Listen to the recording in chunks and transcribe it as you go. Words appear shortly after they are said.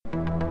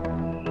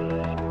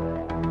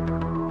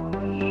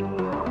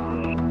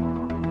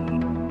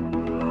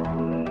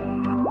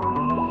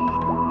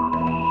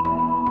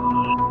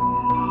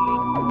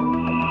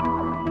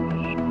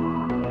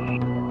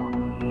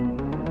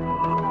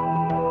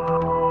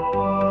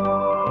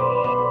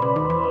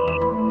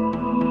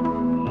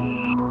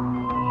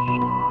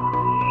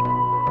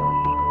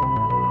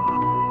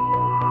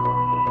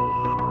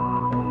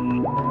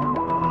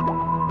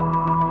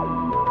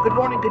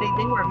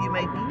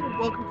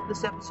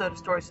this episode of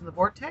Stories from the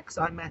Vortex.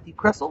 I'm Matthew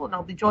Kressel, and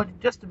I'll be joined in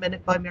just a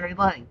minute by Mary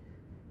Lang.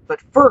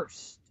 But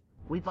first,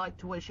 we'd like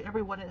to wish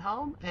everyone at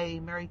home a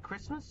Merry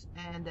Christmas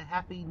and a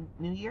Happy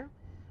New Year.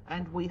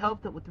 And we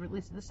hope that with the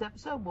release of this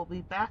episode, we'll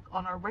be back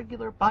on our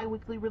regular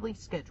bi-weekly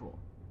release schedule.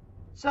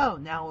 So,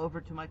 now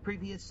over to my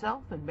previous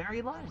self and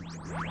Mary Lang.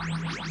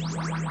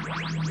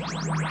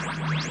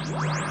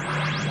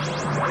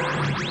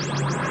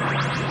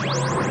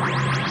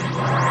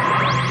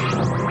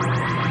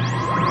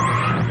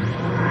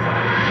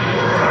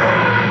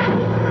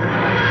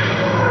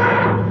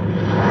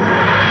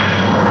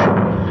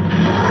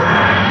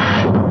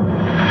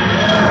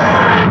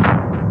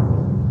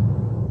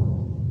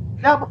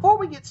 Now, before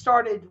we get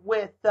started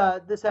with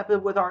this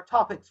episode, with our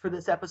topics for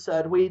this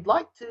episode, we'd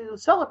like to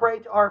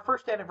celebrate our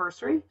first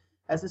anniversary,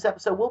 as this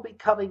episode will be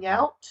coming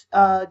out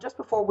just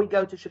before we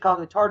go to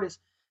Chicago TARDIS,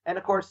 and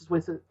of course,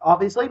 with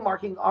obviously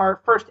marking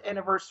our first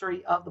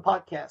anniversary of the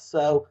podcast.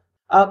 So,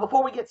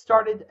 before we get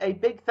started, a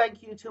big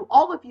thank you to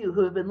all of you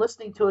who have been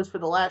listening to us for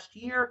the last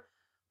year.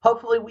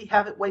 Hopefully, we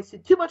haven't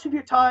wasted too much of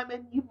your time,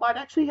 and you might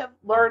actually have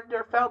learned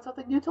or found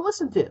something new to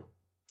listen to.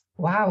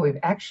 Wow, we've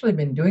actually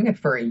been doing it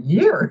for a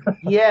year.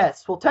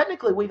 Yes. Well,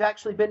 technically, we've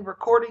actually been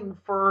recording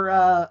for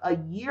a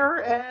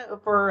year,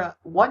 for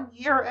 1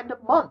 year and a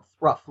month,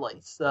 roughly.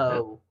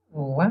 So.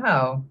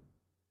 Wow.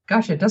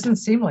 Gosh, it doesn't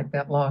seem like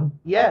that long.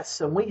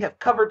 Yes, and we have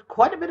covered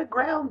quite a bit of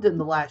ground in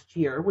the last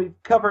year. We've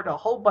covered a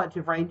whole bunch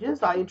of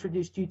ranges. I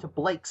introduced you to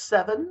Blake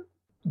 7.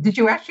 Did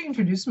you actually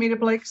introduce me to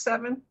Blake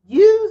 7?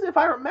 You, if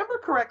I remember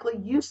correctly,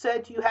 you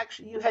said you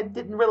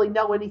didn't really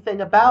know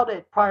anything about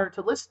it prior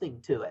to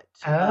listening to it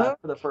for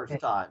the first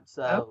time.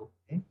 So,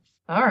 okay.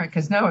 All right,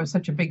 because now I'm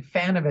such a big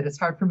fan of it, it's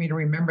hard for me to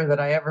remember that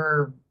I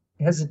ever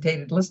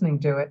hesitated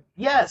listening to it.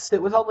 Yes,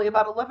 it was only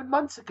about 11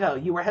 months ago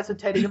you were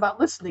hesitating about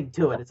listening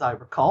to it, as I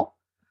recall.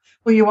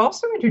 Well, you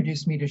also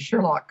introduced me to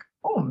Sherlock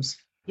Holmes.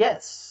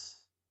 Yes.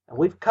 And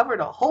we've covered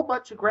a whole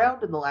bunch of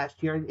ground in the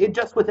last year, and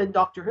just within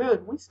Doctor Who,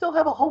 and we still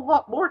have a whole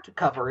lot more to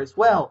cover as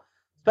well,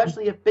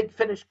 especially if Big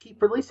Finish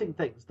keep releasing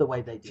things the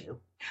way they do.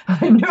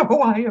 I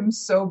know, I am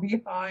so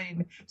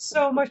behind.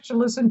 So much to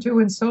listen to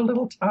in so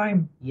little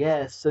time.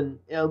 Yes, and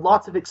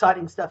lots of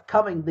exciting stuff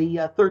coming.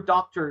 The Third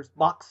Doctor's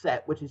box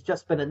set, which has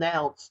just been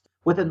announced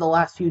within the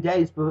last few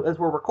days as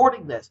we're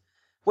recording this,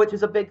 which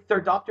is a big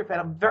Third Doctor fan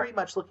I'm very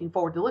much looking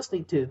forward to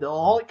listening to. Though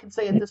all I can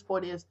say at this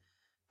point is,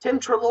 Tim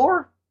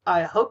Treloar,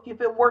 I hope you've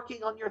been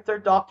working on your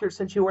Third Doctor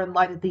since you were in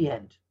Light at the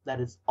End. That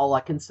is all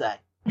I can say.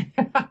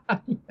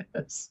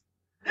 Yes.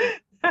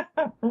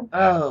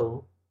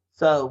 Oh,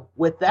 so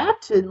with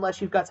that,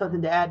 unless you've got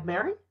something to add,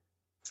 Mary?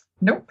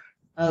 Nope.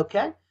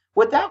 Okay.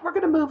 With that, we're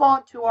going to move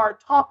on to our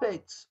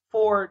topics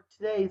for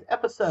today's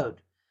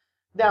episode.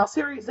 Now,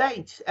 Series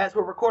 8, as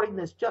we're recording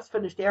this, just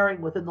finished airing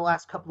within the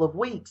last couple of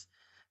weeks.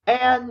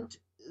 And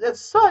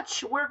as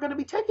such, we're going to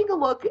be taking a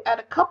look at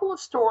a couple of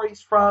stories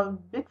from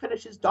Big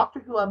Finish's Doctor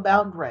Who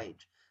Unbound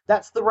range.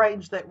 That's the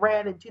range that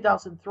ran in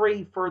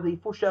 2003 for the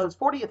show's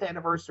 40th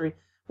anniversary,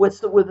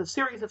 with a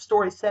series of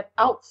stories set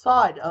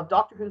outside of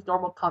Doctor Who's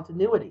normal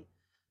continuity.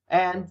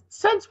 And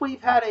since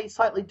we've had a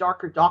slightly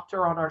darker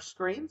Doctor on our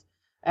screens,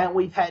 and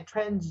we've had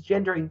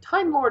transgendering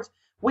Time Lords,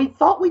 we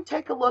thought we'd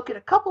take a look at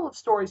a couple of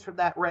stories from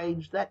that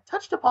range that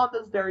touched upon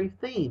those very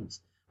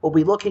themes. We'll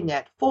be looking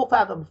at Full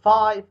Fathom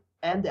 5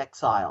 and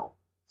Exile.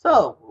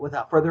 So,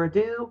 without further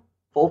ado,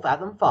 Full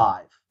Fathom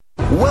 5.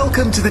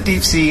 Welcome to the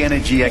Deep Sea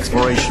Energy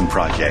Exploration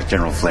Project,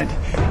 General Flint.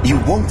 You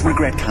won't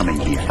regret coming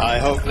here. I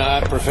hope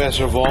not,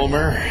 Professor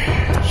Vollmer.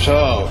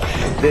 So,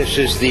 this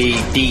is the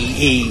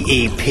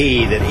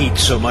DEEP that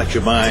eats so much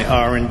of my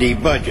R&D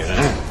budget,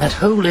 huh? That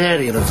whole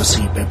area of the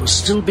seabed will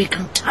still be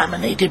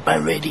contaminated by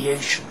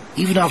radiation,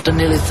 even after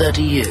nearly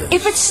 30 years.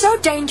 If it's so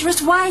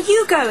dangerous, why are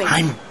you going?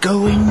 I'm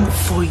going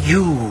for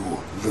you,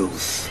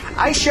 Ruth.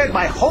 I shared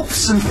my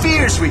hopes and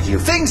fears with you,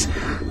 things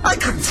I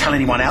couldn't tell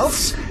anyone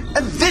else.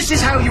 And this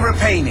is how you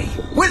repay me.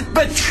 With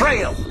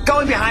betrayal,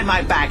 going behind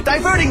my back,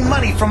 diverting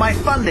money from my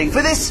funding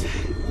for this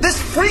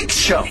freak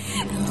show.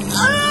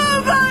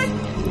 Oh my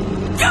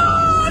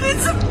God,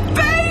 it's a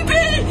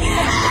baby!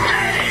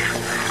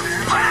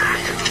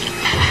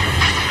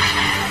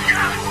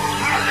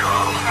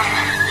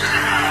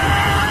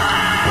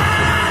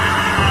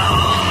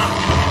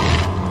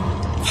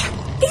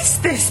 What is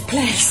this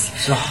place?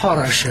 It's a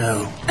horror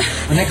show.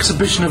 An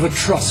exhibition of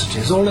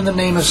atrocities, all in the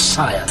name of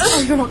science.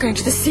 Oh, you're not going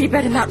to the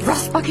seabed in that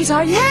rust bucket,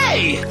 are you?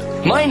 Hey!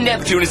 My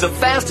Neptune is the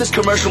fastest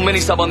commercial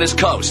mini-sub on this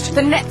coast.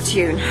 The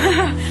Neptune.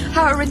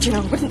 How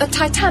original. Wouldn't the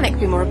Titanic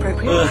be more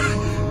appropriate?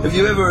 Have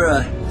you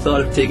ever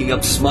thought of taking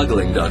up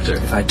smuggling, Doctor?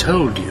 If I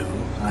told you,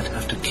 I'd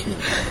have to kill you.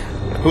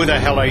 Who the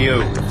hell are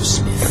you?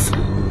 Smith.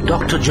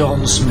 Dr.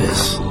 John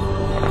Smith.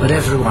 But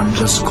everyone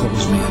just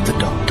calls me the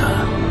Doctor.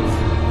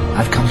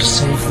 I've come to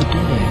save the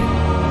day.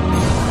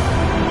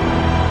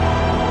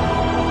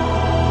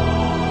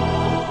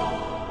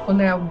 Well,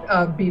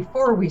 now,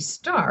 before we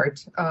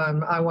start,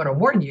 I want to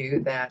warn you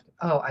that,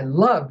 I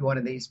loved one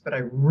of these, but I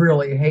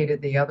really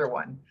hated the other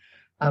one.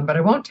 But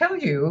I won't tell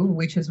you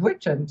which is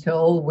which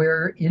until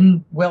we're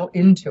well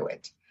into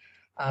it.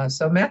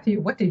 So,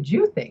 Matthew, what did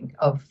you think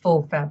of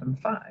Full Fathom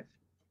 5?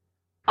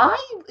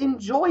 I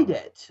enjoyed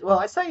it. Well,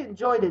 I say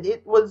enjoyed it.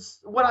 It was,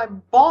 when I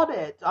bought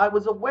it, I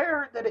was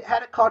aware that it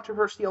had a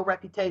controversial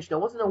reputation. I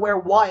wasn't aware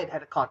why it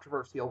had a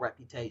controversial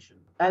reputation.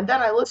 And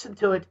then I listened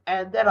to it,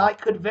 and then I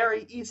could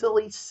very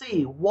easily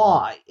see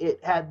why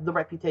it had the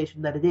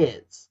reputation that it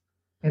is.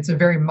 It's a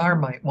very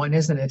Marmite one,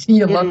 isn't it?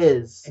 You love it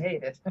is. It,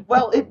 hate it.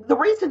 Well, the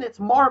reason it's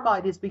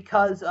Marmite is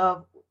because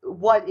of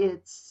what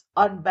its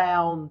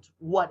Unbound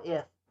What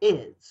If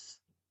is.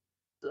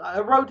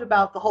 I wrote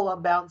about the whole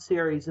Unbound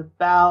series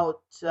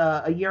about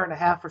a year and a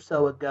half or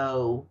so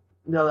ago.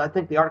 No, I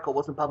think the article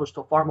wasn't published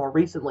till far more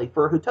recently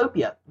for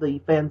Hootopia, the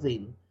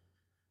fanzine.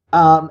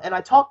 And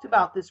I talked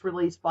about this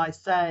release by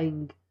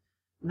saying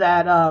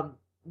that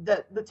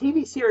that the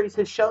TV series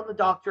has shown the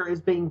Doctor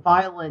as being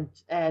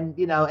violent and,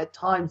 at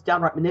times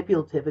downright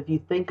manipulative if you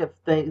think of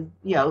things,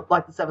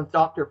 like the Seventh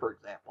Doctor, for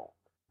example.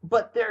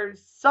 But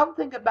there's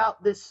something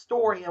about this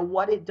story and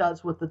what it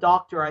does with the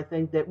Doctor, I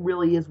think, that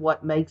really is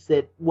what makes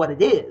it what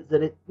it is.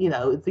 And it,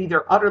 it's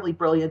either utterly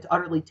brilliant,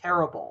 utterly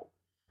terrible.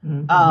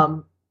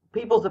 Mm-hmm.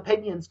 People's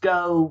opinions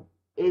go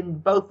in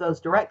both those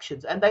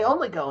directions, and they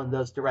only go in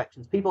those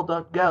directions. People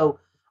don't go,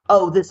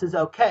 oh, this is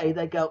okay.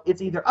 They go,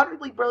 it's either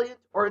utterly brilliant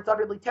or it's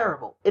utterly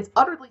terrible. It's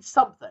utterly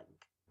something.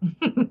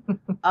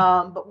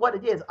 But what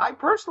it is, I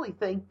personally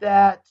think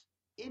that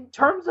in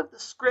terms of the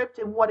script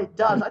and what it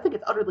does, I think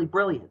it's utterly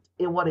brilliant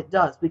in what it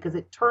does, because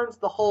it turns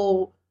the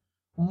whole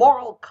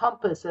moral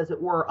compass, as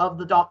it were, of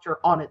the Doctor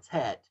on its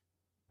head.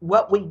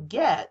 What we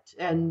get,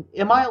 and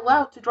am I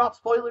allowed to drop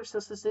spoilers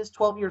since this is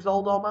 12 years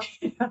old almost?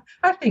 Yeah,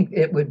 I think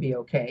it would be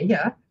okay,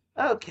 yeah.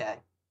 Okay.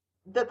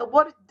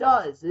 What it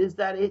does is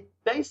that it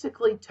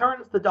basically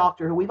turns the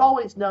Doctor, who we've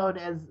always known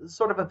as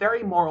sort of a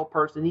very moral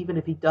person, even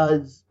if he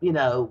does,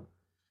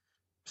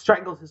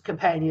 strangles his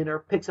companion or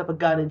picks up a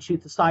gun and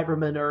shoots a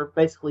Cyberman or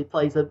basically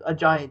plays a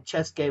giant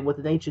chess game with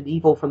an ancient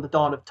evil from the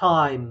dawn of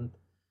time,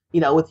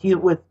 with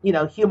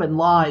human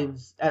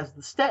lives as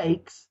the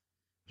stakes.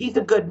 He's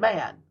a good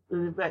man,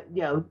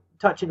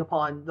 touching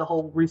upon the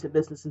whole recent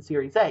business in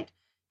Series 8.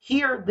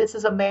 Here, this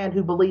is a man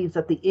who believes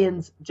that the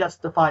ends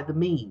justify the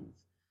means.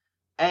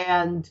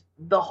 And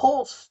the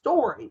whole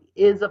story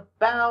is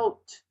about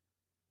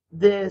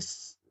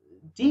this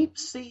deep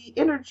sea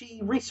energy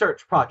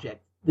research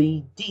project,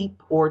 the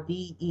DEEP, or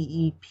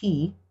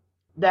DEEP,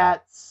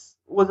 that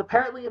was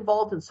apparently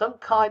involved in some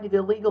kind of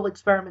illegal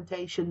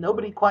experimentation.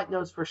 Nobody quite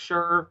knows for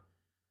sure.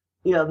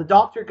 The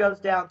Doctor goes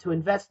down to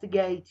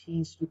investigate.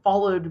 He's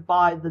followed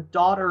by the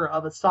daughter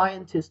of a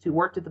scientist who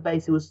worked at the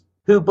base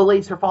who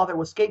believes her father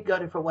was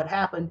scapegoated for what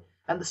happened.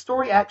 And the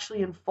story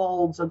actually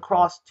unfolds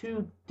across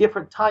two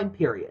different time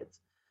periods.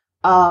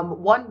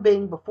 One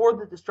being before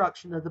the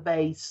destruction of the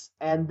base,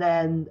 and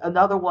then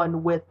another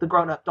one with the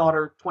grown-up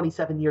daughter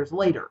 27 years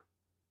later.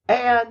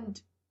 And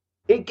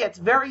it gets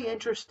very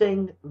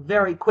interesting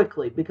very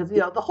quickly because,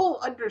 the whole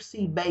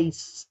undersea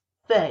base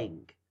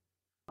thing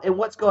and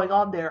what's going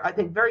on there, I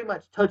think very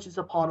much touches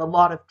upon a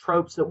lot of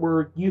tropes that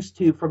we're used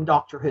to from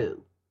Doctor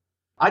Who.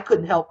 I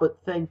couldn't help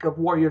but think of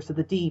Warriors of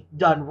the Deep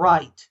done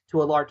right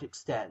to a large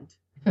extent.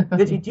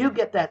 Because you do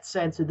get that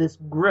sense of this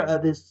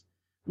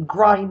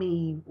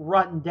grimy,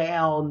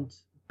 run-down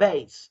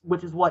base,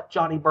 which is what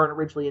Johnny Byrne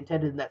originally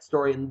intended in that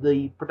story, and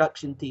the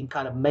production team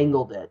kind of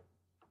mangled it,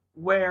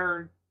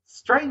 where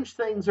strange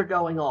things are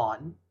going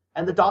on,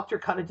 and the Doctor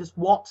kind of just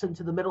walks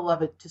into the middle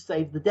of it to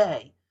save the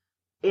day.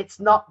 It's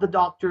not the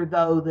Doctor,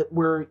 though, that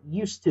we're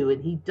used to,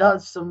 and he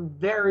does some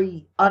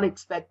very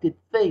unexpected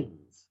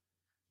things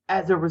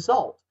as a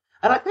result.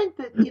 And I think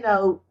that,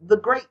 the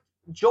great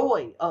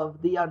joy of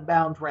the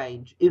Unbound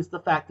range is the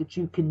fact that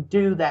you can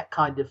do that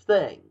kind of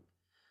thing.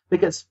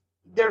 Because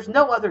there's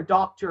no other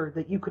Doctor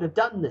that you could have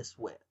done this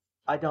with,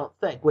 I don't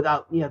think,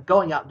 without,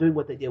 going out and doing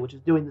what they did, which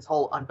is doing this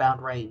whole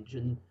Unbound range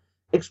and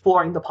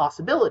exploring the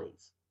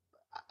possibilities.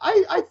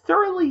 I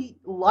thoroughly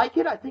like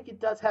it. I think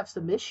it does have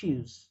some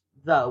issues,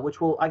 though, which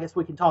I guess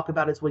we can talk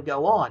about as we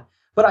go on.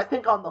 But I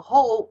think on the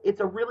whole,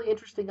 it's a really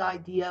interesting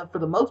idea, for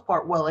the most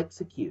part, well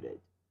executed.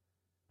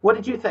 What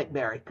did you think,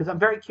 Mary? Because I'm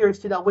very curious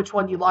to know which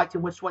one you liked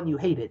and which one you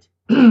hated.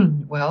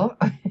 Well,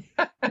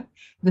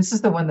 this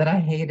is the one that I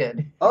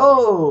hated.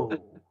 Oh!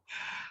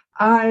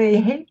 I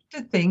hate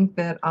to think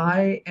that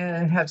I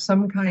have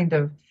some kind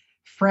of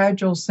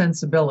fragile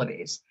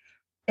sensibilities.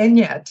 And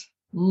yet,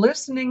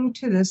 listening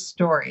to this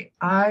story,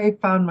 I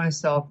found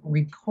myself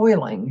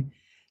recoiling,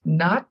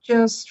 not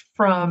just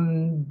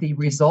from the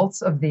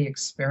results of the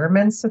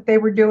experiments that they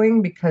were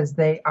doing, because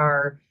they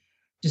are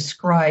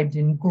described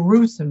in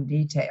gruesome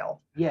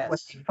detail, yes,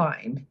 what they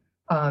find.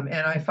 And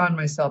I found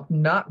myself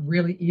not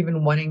really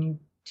even wanting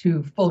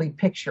to fully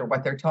picture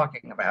what they're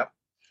talking about,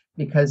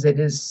 because it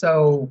is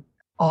so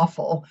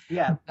awful.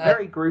 Yeah,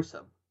 very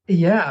gruesome.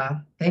 Yeah,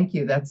 thank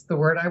you. That's the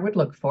word I would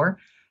look for.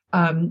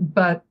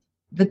 But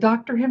the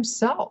Doctor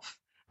himself,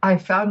 I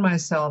found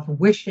myself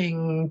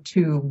wishing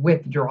to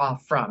withdraw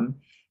from,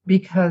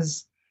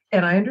 because,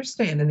 and I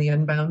understand in the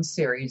Unbound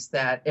series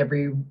that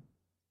every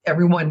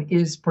everyone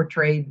is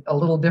portrayed a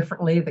little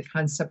differently. The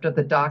concept of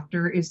the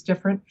doctor is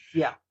different.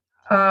 Yeah.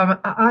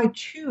 I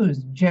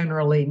choose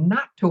generally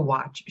not to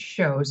watch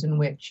shows in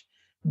which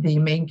the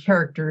main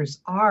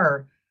characters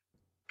are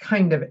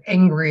kind of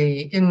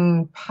angry,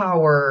 in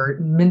power,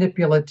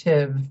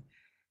 manipulative,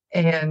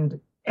 and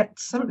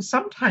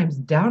sometimes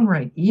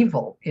downright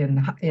evil in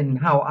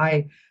how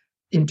I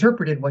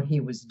interpreted what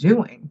he was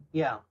doing.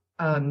 Yeah.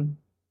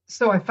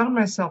 So I found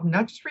myself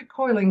not just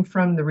recoiling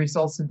from the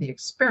results of the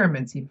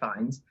experiments he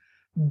finds,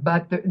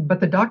 but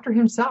the doctor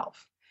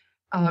himself.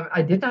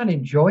 I did not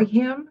enjoy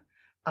him.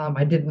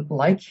 I didn't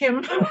like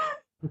him.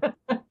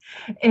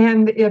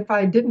 And if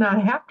I did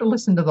not have to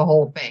listen to the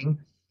whole thing,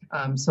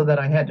 so that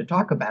I had to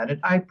talk about it,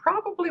 I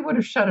probably would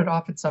have shut it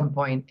off at some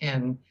point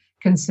and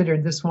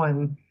considered this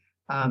one,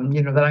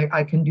 that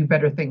I can do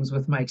better things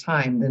with my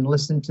time than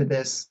listen to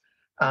this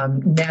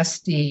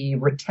nasty,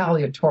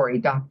 retaliatory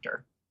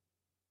doctor.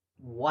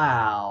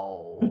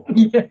 Wow.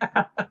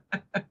 Yeah.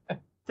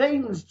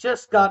 Things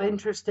just got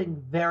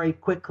interesting very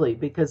quickly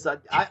because I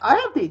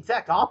have the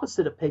exact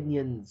opposite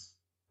opinions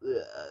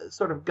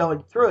sort of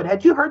going through it.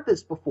 Had you heard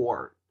this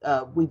before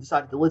we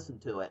decided to listen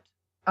to it?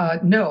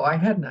 No, I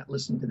had not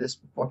listened to this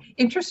before.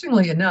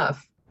 Interestingly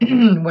enough,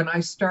 when I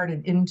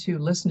started into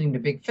listening to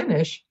Big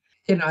Finish,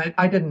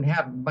 I didn't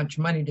have much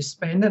money to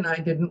spend, and I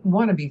didn't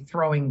want to be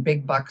throwing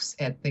big bucks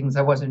at things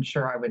I wasn't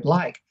sure I would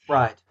like.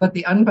 Right. But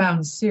the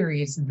Unbound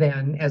series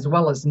then, as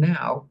well as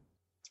now,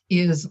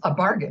 is a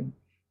bargain.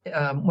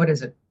 What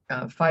is it?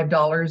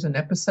 $5 an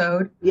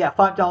episode? Yeah,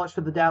 $5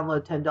 for the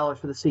download, $10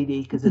 for the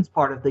CD, because it's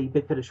part of the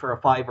Big Finish for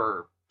a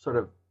 $5 sort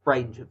of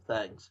range of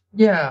things.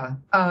 Yeah.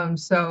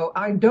 So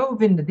I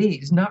dove into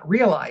these, not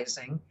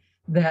realizing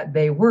that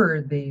they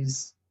were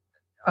these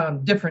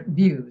different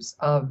views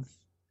of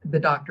the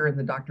Doctor and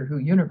the Doctor Who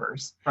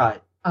universe. Right.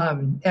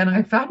 And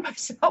I found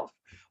myself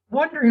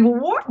wondering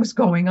what was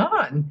going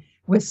on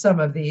with some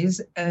of these.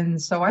 And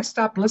so I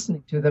stopped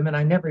listening to them, and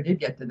I never did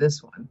get to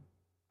this one.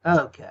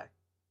 Okay.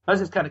 I was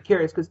just kind of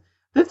curious because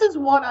this is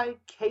one I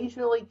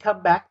occasionally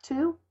come back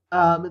to.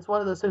 It's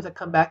one of those things I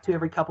come back to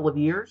every couple of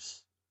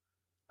years.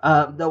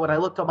 Though when I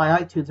looked on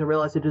my iTunes, I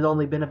realized it had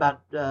only been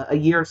about a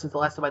year since the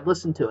last time I'd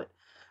listened to it.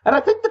 And I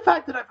think the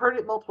fact that I've heard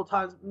it multiple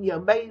times,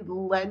 may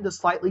lend a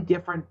slightly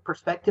different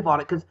perspective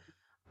on it, because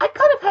I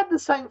kind of had the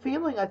same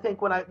feeling, I think,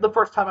 the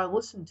first time I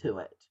listened to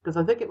it, because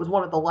I think it was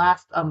one of the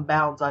last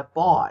Unbounds I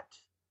bought,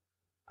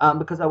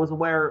 because I was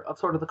aware of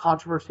sort of the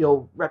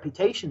controversial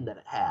reputation that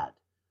it had.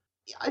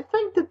 I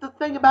think that the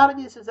thing about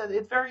it is that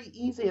it's very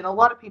easy, and a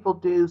lot of people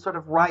do sort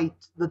of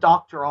write the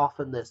Doctor off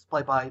in this,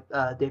 played by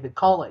David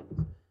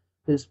Collings,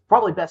 who's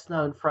probably best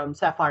known from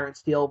Sapphire and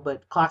Steel,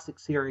 but classic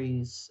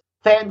series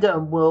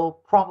fandom will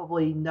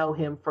probably know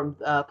him from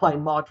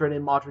playing Modron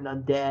in Modron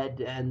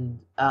Undead, and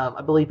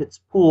I believe it's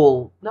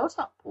Poole. No, it's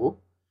not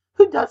Poole.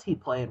 Who does he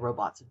play in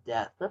Robots of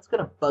Death? That's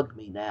going to bug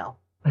me now.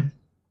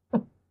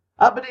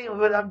 But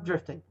anyway, I'm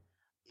drifting.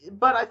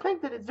 But I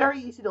think that it's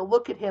very easy to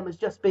look at him as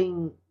just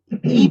being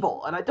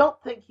evil, and I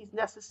don't think he's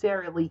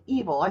necessarily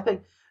evil. I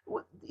think,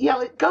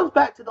 it goes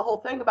back to the whole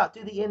thing about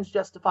do the ends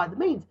justify the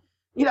means.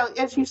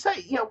 As you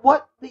say,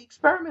 what the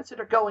experiments that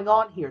are going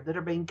on here that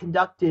are being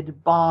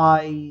conducted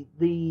by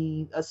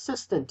the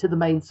assistant to the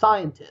main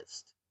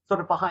scientist, sort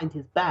of behind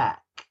his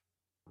back,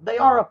 they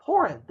are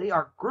abhorrent, they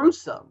are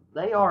gruesome,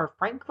 they are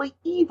frankly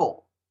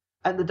evil.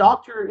 And the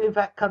Doctor, in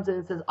fact, comes in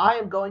and says, I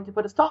am going to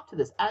put a stop to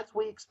this, as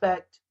we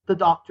expect the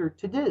Doctor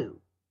to do.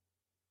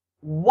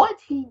 What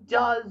he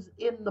does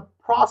in the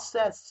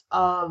process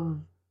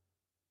of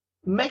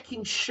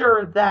making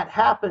sure that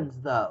happens,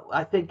 though,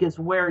 I think is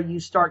where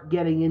you start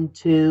getting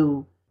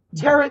into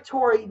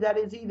territory that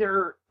is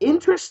either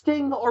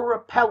interesting or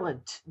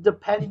repellent,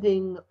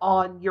 depending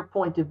on your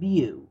point of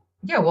view.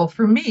 Yeah, well,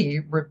 for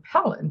me,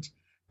 repellent,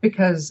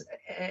 because,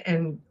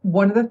 and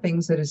one of the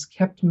things that has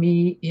kept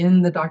me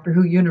in the Doctor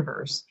Who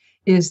universe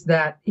is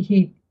that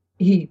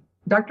the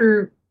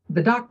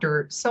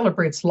Doctor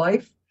celebrates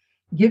life,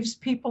 gives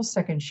people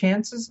second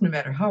chances, no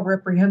matter how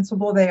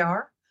reprehensible they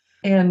are.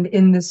 And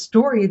in this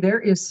story,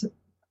 there's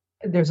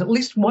at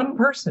least one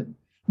person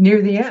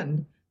near the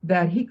end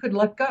that he could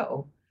let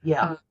go.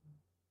 Yeah.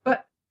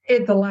 But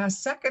at the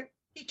last second,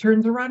 he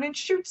turns around and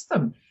shoots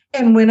them.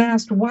 And when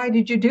asked, why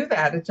did you do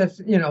that? It's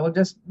just,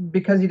 just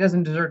because he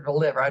doesn't deserve to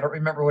live. I don't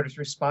remember what his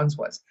response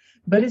was.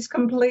 But it's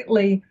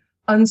completely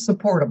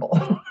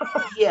unsupportable.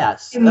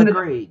 Yes, in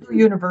agreed. The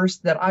universe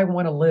that I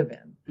want to live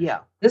in. Yeah.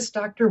 This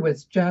Doctor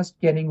was just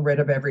getting rid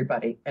of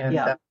everybody. And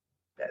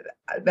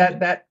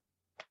that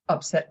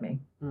upset me.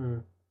 I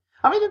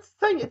mean, it's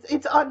the thing,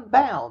 it's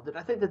Unbound, and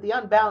I think that the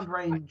Unbound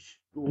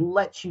range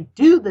lets you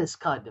do this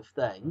kind of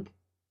thing.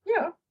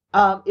 Yeah.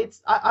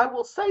 I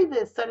will say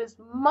this, that as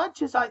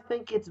much as I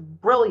think it's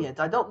brilliant,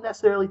 I don't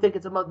necessarily think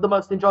it's the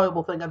most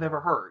enjoyable thing I've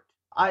ever heard.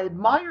 I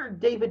admire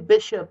David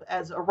Bishop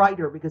as a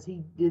writer because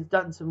he has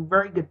done some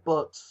very good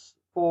books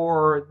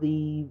for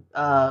the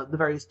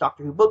various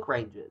Doctor Who book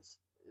ranges.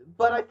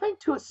 But I think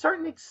to a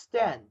certain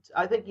extent,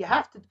 I think you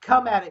have to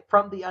come at it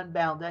from the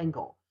Unbound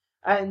angle.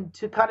 and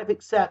to kind of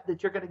accept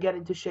that you're going to get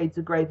into shades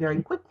of gray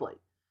very quickly.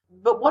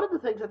 But one of the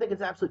things I think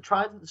is absolute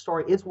triumph of the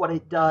story is what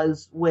it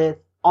does with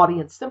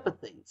audience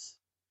sympathies.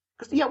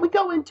 Because, we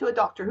go into a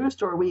Doctor Who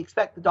story, we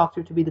expect the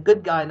Doctor to be the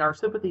good guy, and our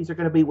sympathies are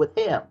going to be with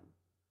him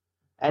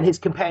and his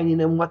companion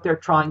and what they're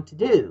trying to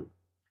do.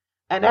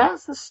 And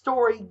as the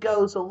story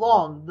goes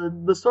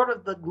along, the sort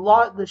of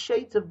the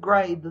shades of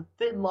gray, the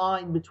thin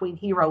line between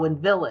hero and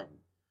villain,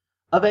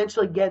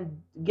 eventually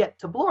get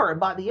to blur. And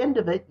by the end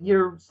of it,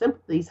 your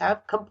sympathies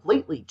have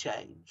completely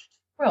changed.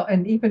 Well,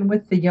 and even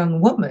with the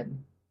young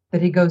woman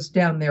that he goes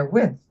down there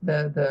with,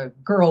 the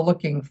girl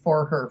looking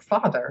for her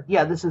father.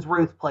 Yeah, this is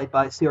Ruth, played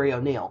by Ciri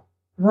O'Neill.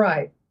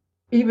 Right.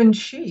 Even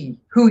she,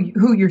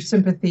 who your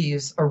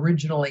sympathies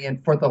originally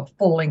and for the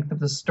full length of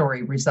the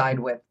story reside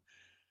with,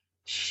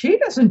 she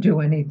doesn't do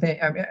anything.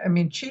 I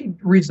mean, she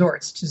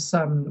resorts to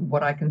some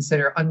what I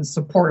consider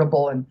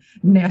unsupportable and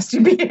nasty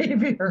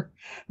behavior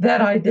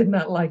that I did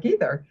not like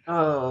either.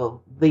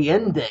 Oh, the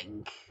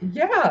ending.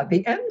 Yeah,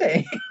 the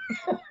ending.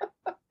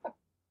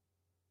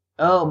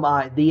 Oh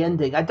my, the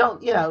ending. I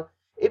don't,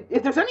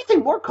 if there's anything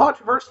more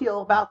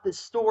controversial about this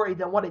story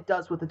than what it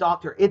does with the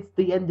Doctor, it's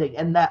the ending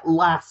and that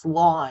last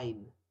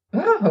line.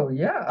 Oh,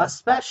 yeah.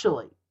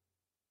 Especially.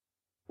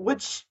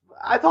 Which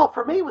I thought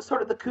for me was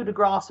sort of the coup de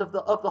grace of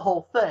the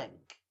whole thing.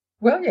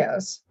 Well,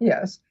 yes.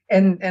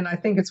 And I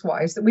think it's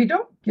wise that we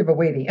don't give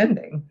away the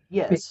ending.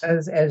 Yes.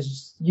 Because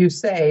as you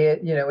say,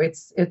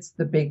 it's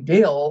the big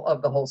deal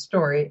of the whole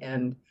story.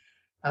 And,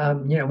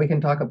 we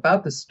can talk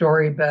about the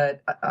story,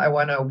 but I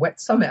want to whet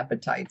some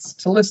appetites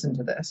to listen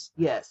to this.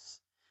 Yes.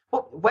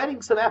 Well,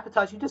 whetting some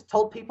appetites, you just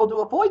told people to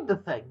avoid the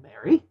thing,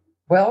 Mary.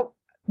 Well,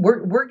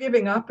 we're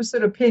giving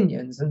opposite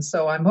opinions. And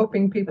so I'm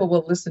hoping people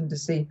will listen to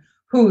see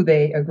who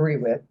they agree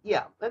with.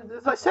 Yeah, and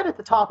as I said at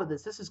the top of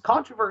this is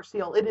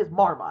controversial. It is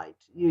Marmite.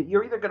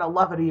 You're either going to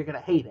love it or you're going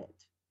to hate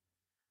it.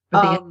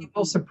 But the ending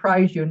will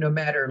surprise you no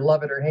matter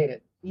love it or hate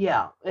it.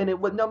 Yeah, and it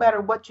would no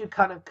matter what you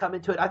kind of come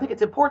into it. I think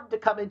it's important to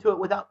come into it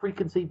without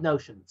preconceived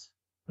notions.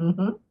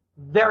 Mm-hmm.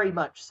 Very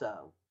much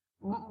so.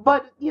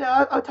 But,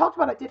 I talked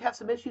about I did have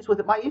some issues with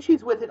it. My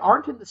issues with it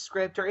aren't in the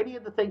script or any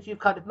of the things you've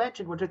kind of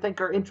mentioned, which I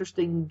think are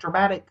interesting,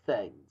 dramatic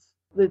things.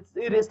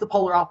 It is the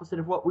polar opposite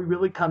of what we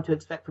really come to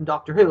expect from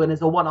Doctor Who, and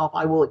as a one-off,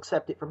 I will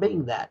accept it for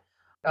being that.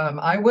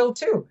 I will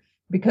too,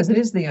 because it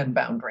is the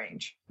Unbound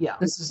range. Yeah.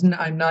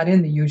 I'm not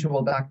in the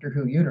usual Doctor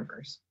Who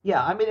universe.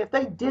 Yeah, I mean, if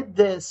they did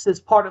this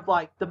as part of,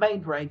 the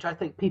main range, I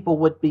think people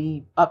would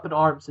be up in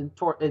arms and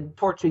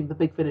torching the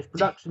Big Finish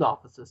production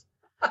offices.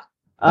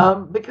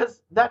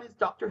 Because that is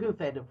Doctor Who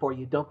fandom for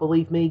you. Don't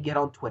believe me? Get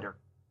on Twitter.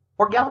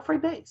 Or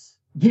Gallifrey Base.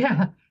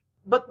 Yeah.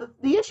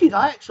 But the issues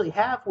I actually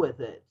have with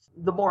it,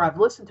 the more I've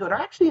listened to it,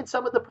 are actually in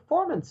some of the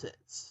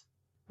performances.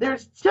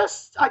 There's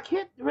just, I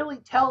can't really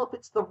tell if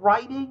it's the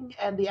writing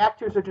and the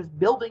actors are just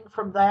building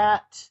from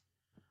that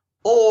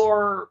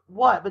or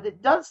what, but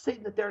it does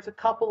seem that there's a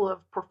couple of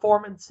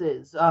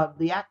performances of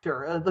the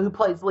actor who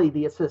plays Lee,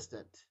 the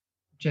assistant.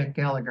 Jake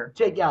Gallagher,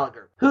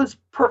 whose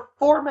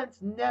performance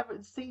never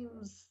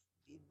seems,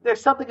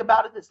 there's something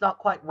about it that's not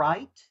quite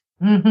right.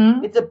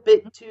 Mm-hmm. It's a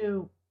bit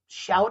too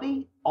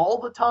shouty all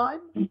the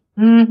time.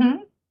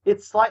 Mm-hmm.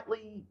 It's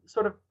slightly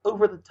sort of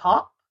over the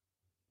top.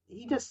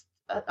 He just,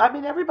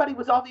 everybody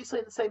was obviously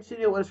in the same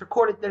studio when it was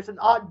recorded. There's an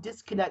odd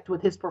disconnect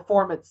with his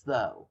performance,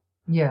 though.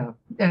 Yeah,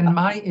 and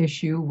my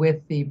issue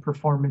with the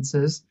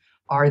performances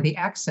are the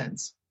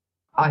accents.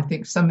 I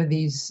think some of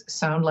these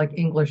sound like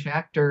English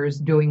actors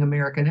doing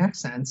American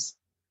accents,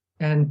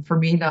 and for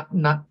me,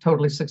 not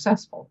totally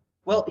successful.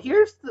 Well,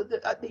 here's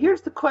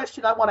the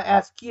question I want to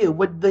ask you.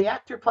 Would the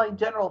actor playing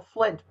General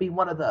Flint be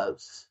one of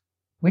those?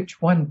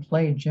 Which one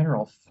played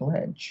General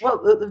Fledge?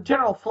 Well,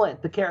 General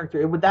Flint, the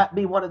character, would that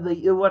be one of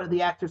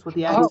the actors with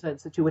the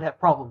accents that you would have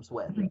problems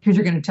with? Because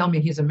you're going to tell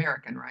me he's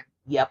American, right?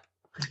 Yep.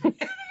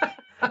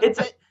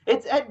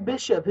 It's Ed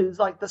Bishop, who's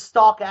like the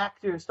stock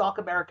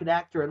American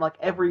actor in like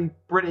every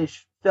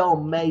British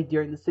film made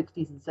during the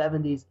 60s and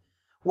 70s.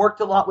 Worked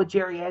a lot with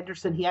Jerry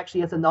Anderson. He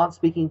actually has a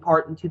non-speaking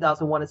part in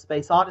 2001: A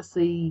Space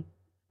Odyssey.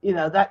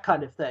 That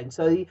kind of thing.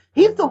 So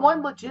he's the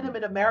one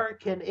legitimate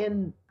American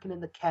in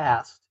the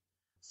cast.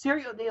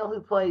 Ciri O'Neill, who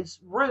plays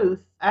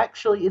Ruth,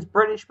 actually is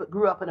British but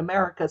grew up in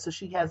America, so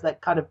she has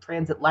that kind of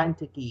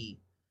transatlantic-y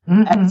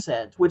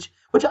accent, which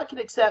I can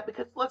accept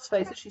because, let's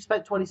face it, she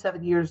spent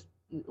 27 years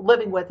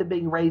living with and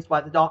being raised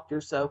by the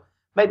Doctor, so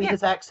maybe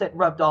his accent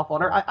rubbed off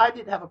on her. I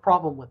didn't have a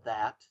problem with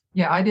that.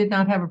 Yeah, I did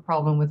not have a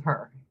problem with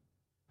her.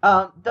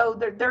 Though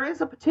there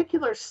is a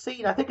particular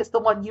scene, I think it's the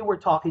one you were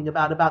talking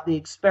about the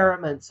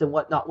experiments and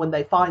whatnot when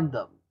they find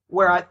them,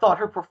 where I thought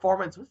her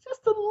performance was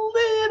just a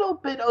little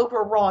bit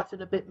overwrought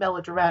and a bit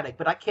melodramatic,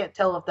 but I can't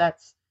tell if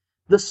that's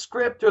the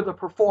script or the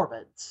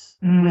performance,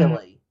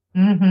 really.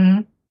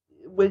 Mm-hmm.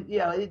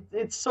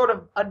 It sort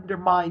of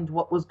undermined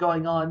what was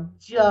going on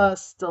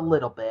just a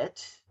little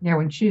bit. Yeah,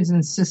 when she's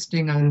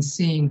insisting on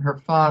seeing her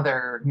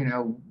father,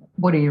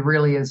 what he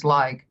really is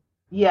like.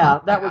 Yeah,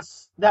 that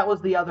was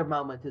the other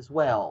moment as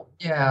well.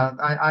 Yeah,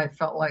 I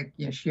felt like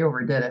she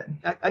overdid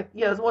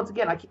it. Once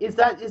again, is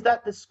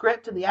that the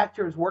script and the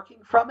actor is working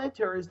from it,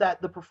 or is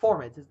that the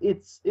performance?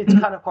 It's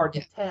kind of hard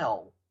to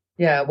tell.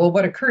 Yeah, well,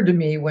 what occurred to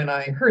me when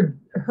I heard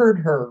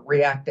her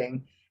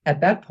reacting at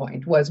that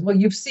point was, well,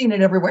 you've seen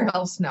it everywhere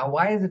else now.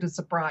 Why is it a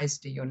surprise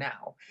to you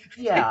now?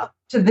 Yeah,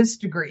 to this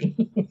degree.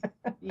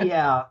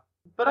 Yeah.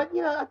 But I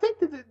think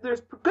that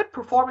there's good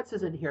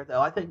performances in here,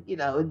 though. I think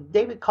in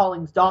David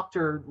Collings'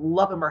 Doctor,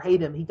 love him or hate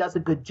him, he does a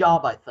good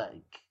job. I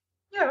think.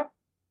 Yeah.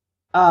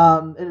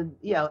 And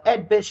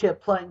Ed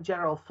Bishop playing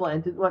General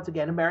Flint, once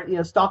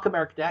again, stock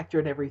American actor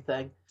and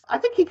everything. I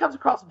think he comes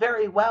across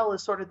very well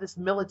as sort of this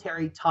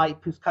military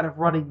type who's kind of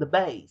running the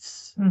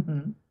base.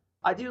 Mm-hmm.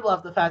 I do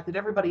love the fact that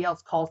everybody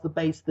else calls the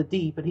base the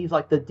Deep, and he's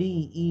like the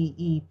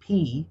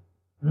DEEP,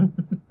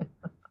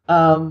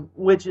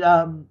 which.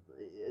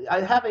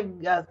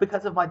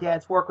 Because of my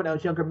dad's work when I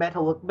was younger,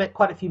 met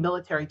quite a few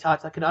military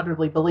types. I can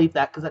utterly believe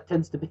that because that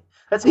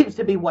seems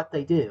to be what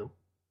they do.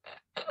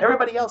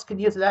 Everybody else can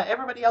use that.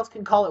 Everybody else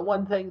can call it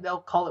one thing. They'll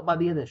call it by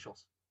the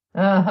initials.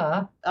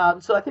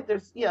 So I think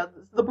there's,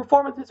 the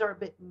performances are a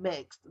bit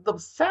mixed. The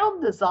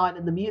sound design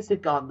and the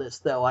music on this,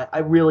 though,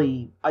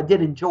 I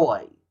did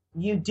enjoy.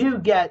 You do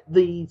get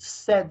the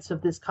sense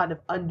of this kind of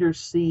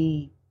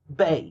undersea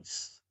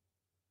base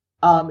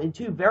in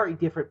two very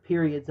different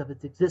periods of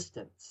its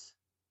existence.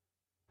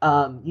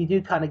 You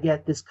do kind of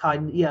get this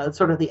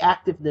sort of the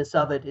activeness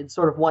of it in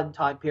sort of one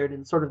time period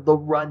and sort of the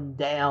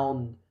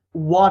rundown,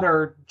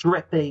 water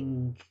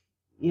dripping,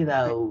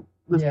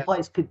 this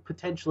place could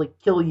potentially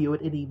kill you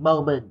at any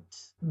moment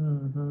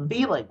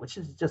feeling, which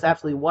is just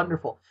absolutely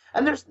wonderful.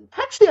 And there's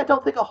actually, I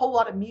don't think, a whole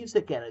lot of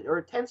music in it, or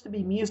it tends to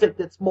be music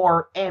that's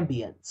more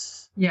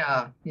ambience.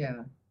 Yeah.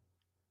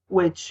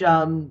 Which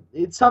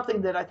it's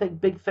something that I think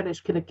Big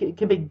Finish can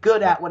be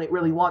good at when it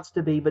really wants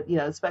to be, but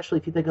especially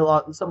if you think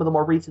some of the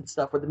more recent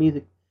stuff where the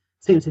music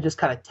seems to just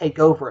kind of take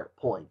over at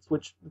points,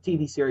 which the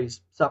TV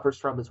series suffers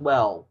from as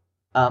well.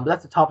 But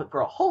that's a topic for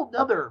a whole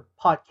nother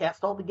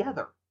podcast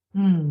altogether.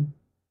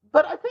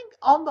 But I think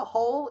on the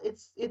whole,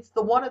 it's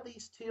the one of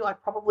these two I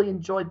probably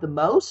enjoyed the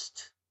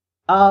most.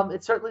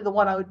 It's certainly the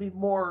one I would be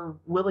more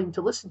willing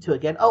to listen to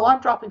again. Oh,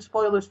 I'm dropping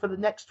spoilers for the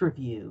next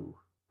review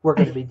we're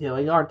going to be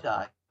doing, aren't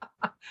I?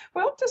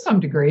 Well, to some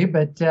degree,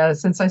 but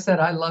since I said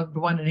I loved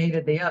one and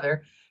hated the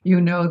other,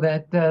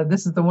 that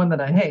this is the one that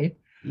I hate.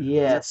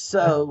 Yes,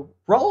 so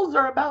roles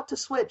are about to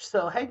switch,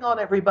 so hang on,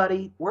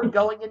 everybody. We're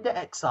going into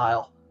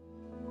exile.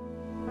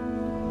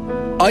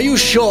 Are you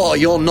sure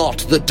you're not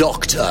the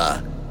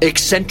Doctor,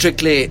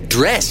 eccentrically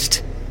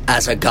dressed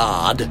as a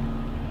guard?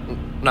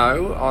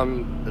 No,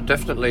 I'm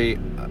definitely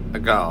a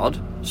guard,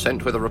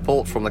 sent with a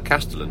report from the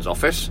Castellan's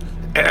office.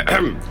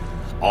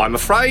 I'm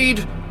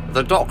afraid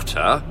the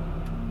Doctor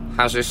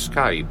has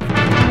escaped.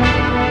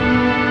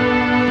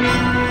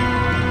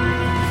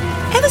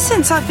 Ever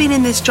since I've been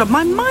in this job,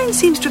 my mind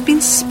seems to have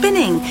been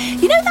spinning.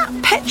 You know that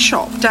pet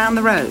shop down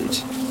the road?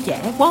 Yeah,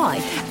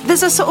 why?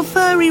 There's a sort of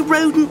furry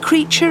rodent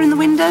creature in the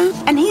window,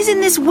 and he's in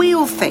this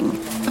wheel thing.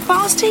 The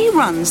faster he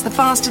runs, the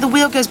faster the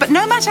wheel goes, but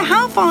no matter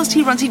how fast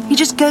he runs, he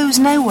just goes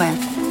nowhere.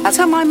 That's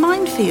how my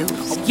mind feels.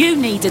 Oh, you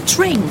need a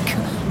drink.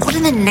 What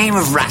in the name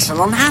of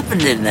Rassilon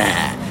happened in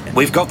there?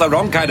 We've got the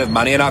wrong kind of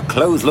money and our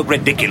clothes look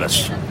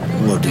ridiculous.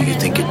 Well, do you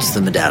think it's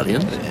the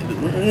medallion?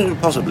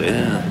 Possibly,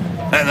 yeah.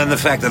 And then the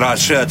fact that our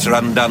shirts are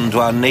undone to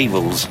our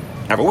navels.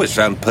 I've always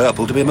found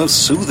purple to be a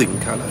most soothing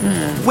colour.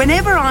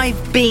 Whenever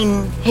I've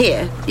been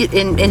here,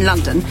 in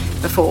London,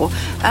 before,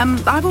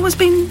 I've always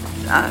been,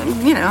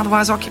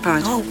 otherwise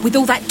occupied. Oh, with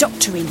all that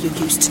doctoring you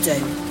used to do?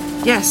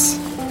 Yes.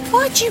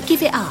 Why'd you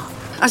give it up?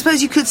 I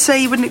suppose you could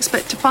say you wouldn't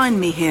expect to find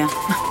me here.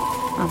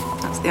 Well,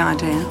 that's the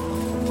idea.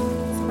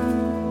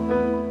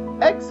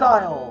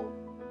 Exile.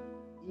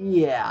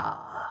 Yeah.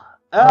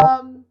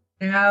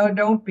 Now,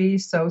 don't be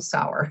so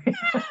sour.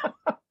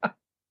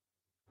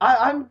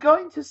 I'm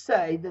going to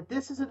say that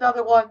this is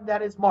another one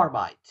that is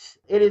Marmite.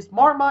 It is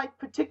Marmite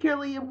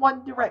particularly in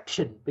one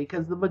direction,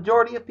 because the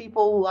majority of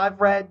people I've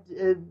read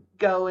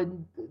go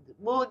and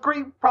will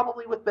agree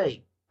probably with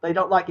me. They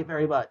don't like it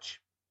very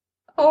much.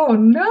 Oh,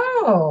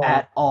 no.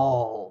 At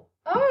all.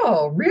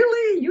 Oh,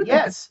 really? You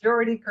yes. think the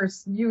majority,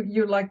 because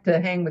you like to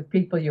hang with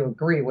people you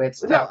agree with.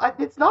 So. No,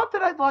 it's not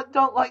that I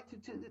don't like to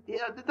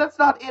that's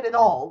not it at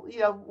all.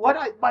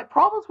 My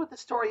problems with the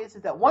story is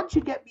that once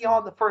you get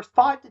beyond the first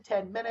 5 to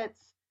 10 minutes,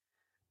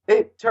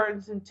 it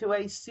turns into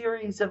a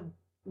series of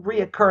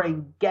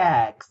reoccurring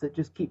gags that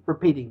just keep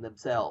repeating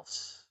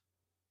themselves.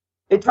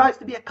 It tries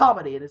to be a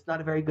comedy, and it's not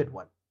a very good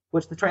one,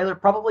 which the trailer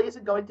probably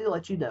isn't going to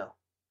let you know.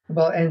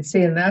 Well, and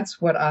that's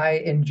what I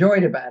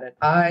enjoyed about it.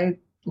 I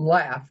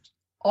laughed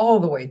all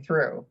the way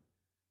through.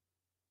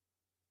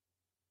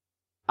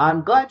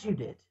 I'm glad you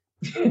did.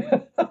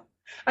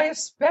 I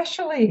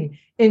especially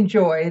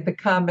enjoy the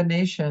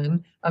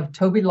combination of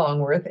Toby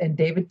Longworth and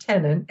David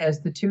Tennant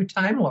as the two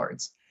Time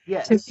Lords.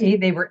 Yes. To me,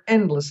 they were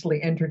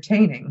endlessly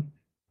entertaining.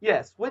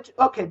 Yes,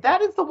 that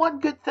is the one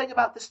good thing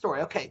about this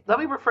story. Okay, let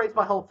me rephrase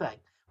my whole thing.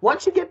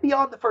 Once you get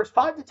beyond the first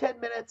 5 to 10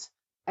 minutes,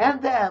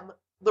 and them,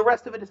 the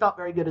rest of it is not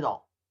very good at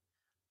all.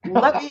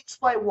 Let me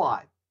explain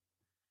why.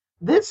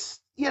 This,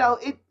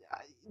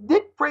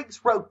 Nick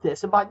Briggs wrote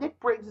this, and by Nick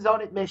Briggs'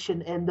 own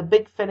admission in the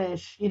Big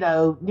Finish,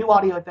 New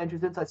Audio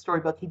Adventures Inside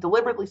Storybook, he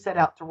deliberately set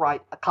out to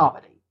write a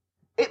comedy.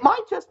 It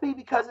might just be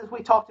because, as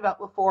we talked about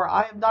before,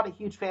 I am not a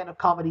huge fan of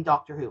comedy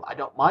Doctor Who. I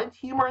don't mind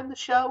humor in the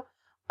show.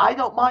 I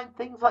don't mind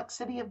things like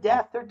City of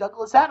Death or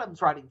Douglas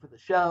Adams writing for the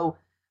show.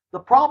 The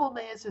problem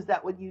is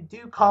that when you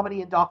do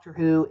comedy in Doctor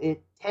Who,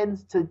 it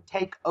tends to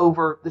take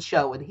over the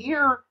show. And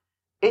here,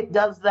 it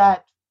does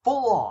that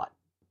full on.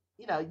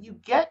 You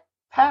get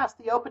past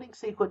the opening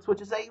sequence,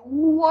 which is a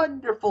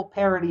wonderful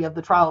parody of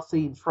the trial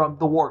scenes from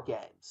the War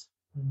Games.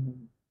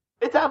 Mm-hmm.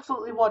 It's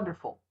absolutely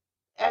wonderful.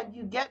 And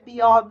you get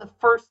beyond the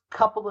first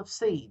couple of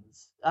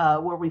scenes,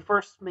 where we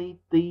first meet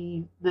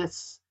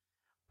this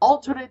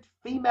alternate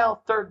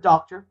female third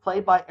Doctor,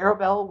 played by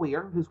Arabella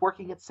Weir, who's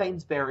working at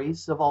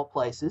Sainsbury's, of all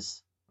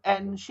places.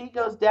 And she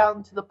goes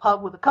down to the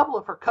pub with a couple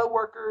of her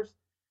co-workers.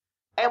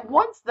 And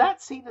once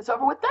that scene is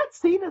over with, that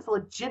scene is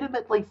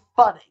legitimately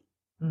funny.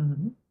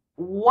 Mm-hmm.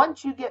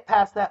 Once you get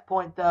past that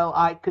point, though,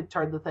 I could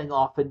turn the thing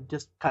off and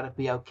just kind of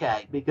be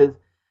okay. Because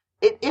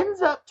it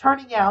ends up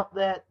turning out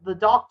that the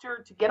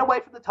Doctor, to get away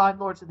from the Time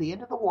Lords at the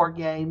end of the War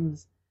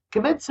Games,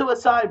 commits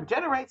suicide,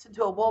 regenerates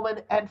into a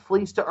woman, and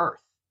flees to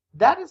Earth.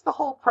 That is the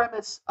whole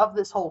premise of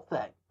this whole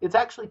thing. It's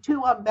actually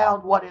two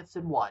unbound what-ifs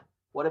in one.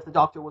 What if the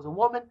Doctor was a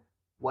woman?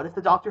 What if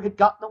the Doctor had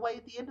gotten away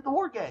at the end of the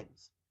War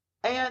Games?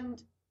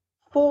 And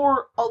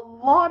for a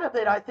lot of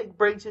it, I think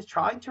Briggs is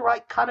trying to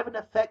write kind of an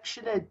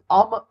affectionate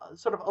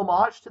sort of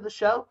homage to the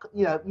show.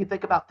 You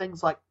think about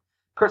things like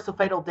Curse of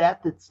Fatal Death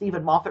that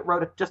Stephen Moffat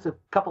wrote just a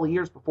couple of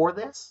years before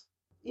this.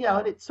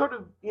 And it sort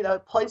of,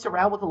 it plays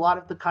around with a lot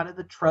of the kind of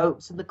the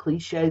tropes and the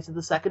cliches of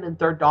the second and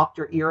third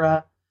Doctor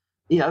era.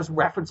 There's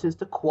references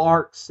to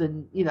quarks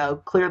and,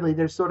 clearly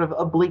there's sort of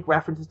oblique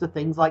references to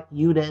things like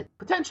UNIT,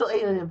 potential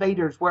alien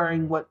invaders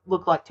wearing what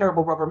look like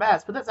terrible rubber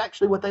masks, but that's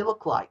actually what they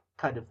look like,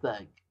 kind of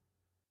thing.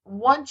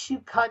 Once you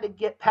kind of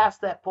get past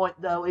that point,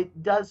 though,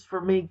 it does,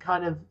 for me,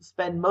 kind of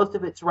spend most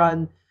of its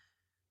run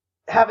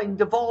having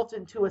devolved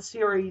into a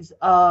series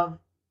of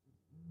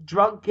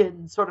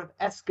drunken sort of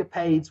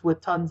escapades with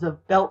tons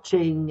of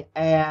belching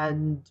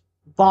and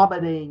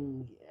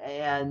vomiting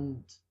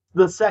and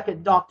the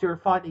second Doctor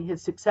finding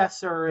his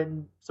successor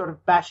and sort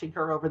of bashing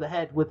her over the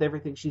head with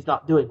everything she's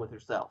not doing with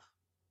herself.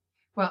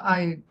 Well,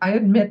 I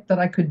admit that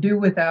I could do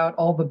without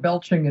all the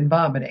belching and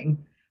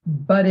vomiting,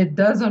 but it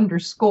does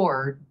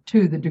underscore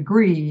to the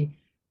degree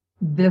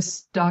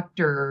this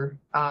Doctor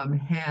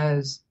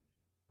has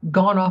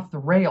gone off the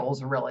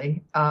rails,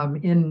 really,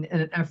 in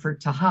an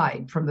effort to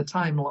hide from the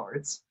Time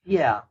Lords.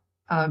 Yeah.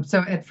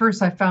 So at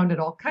first I found it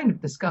all kind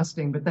of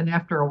disgusting, but then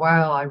after a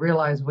while I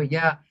realized, well,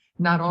 yeah,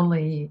 not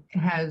only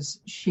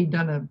has she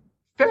done a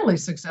fairly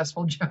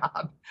successful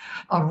job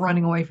of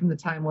running away from the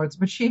Time Lords,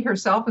 but she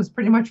herself has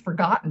pretty much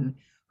forgotten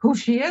who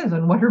she is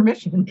and what her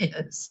mission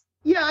is.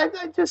 Yeah,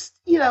 I just,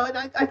 and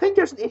I think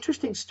there's an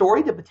interesting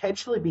story to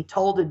potentially be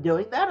told in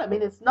doing that. I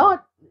mean, it's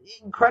not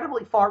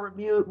incredibly far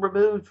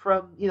removed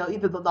from,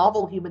 either the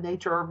novel Human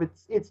Nature or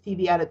its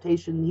TV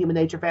adaptation, Human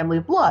Nature Family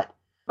of Blood.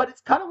 But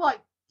it's kind of like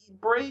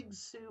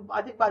Briggs, who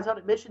I think by his own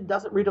admission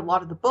doesn't read a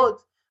lot of the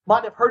books,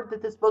 might have heard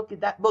that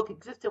that book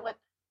existed and went,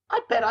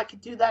 I bet I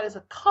could do that as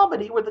a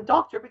comedy where the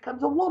Doctor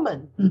becomes a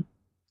woman.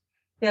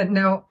 Yeah,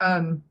 now,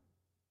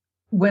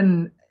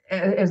 when,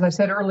 as I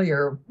said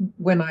earlier,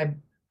 when I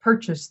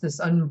purchased this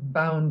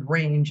Unbound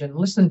range and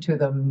listened to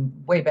them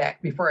way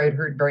back before I'd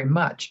heard very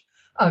much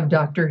of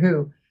Doctor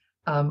Who,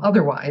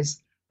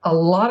 otherwise, a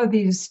lot of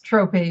these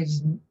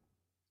tropes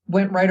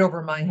went right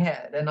over my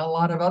head, and a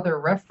lot of other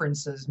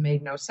references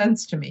made no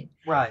sense to me.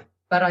 Right.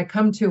 But I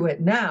come to it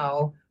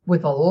now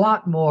with a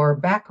lot more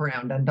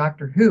background on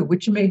Doctor Who,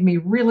 which made me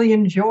really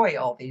enjoy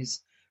all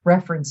these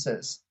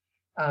references.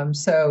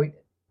 So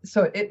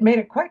it made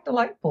it quite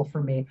delightful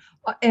for me.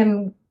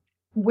 And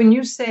when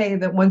you say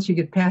that once you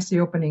get past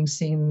the opening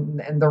scene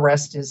and the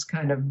rest is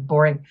kind of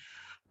boring,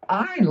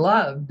 I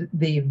loved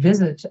the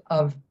visit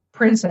of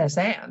Princess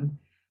Anne,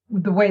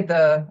 the way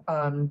the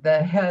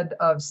head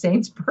of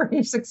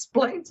Sainsbury's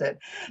explains it.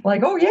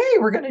 Like, oh, yay,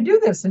 we're going to do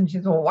this. And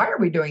she's, well, why are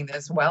we doing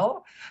this?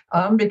 Well,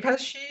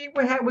 because she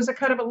was a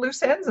kind of a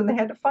loose ends and they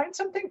had to find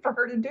something for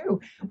her to do,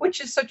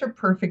 which is such a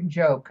perfect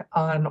joke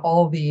on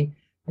all the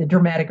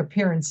dramatic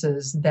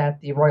appearances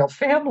that the royal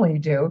family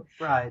do.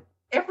 Right.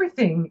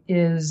 Everything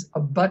is a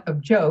butt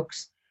of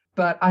jokes,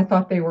 but I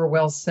thought they were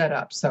well set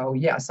up. So,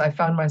 yes, I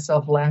found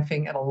myself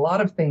laughing at a lot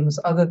of things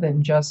other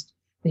than just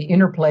the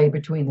interplay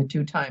between the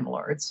two Time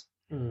Lords.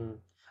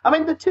 I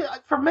mean,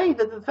 for me,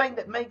 the thing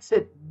that makes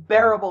it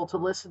bearable to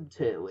listen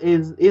to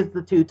is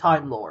the two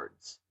Time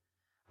Lords.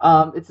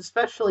 It's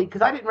especially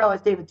because I didn't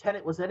realize David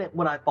Tennant was in it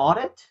when I bought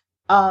it,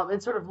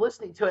 and sort of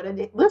listening to it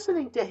and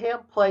listening to him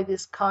play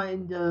this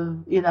kind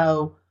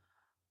of,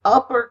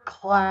 upper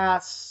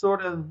class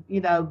sort of,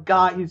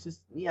 guy who's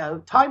just,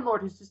 Time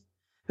Lord who's just,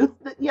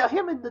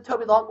 him and the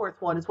Toby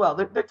Longworth one as well.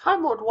 They're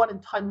Time Lord 1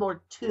 and Time Lord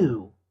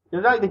 2.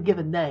 They're not even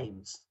given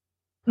names.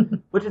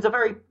 which is a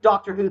very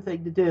Doctor Who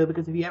thing to do,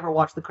 because if you ever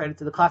watch the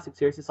credits of the classic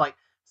series, it's like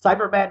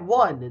Cyberman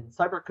 1 and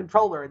Cyber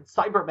Controller and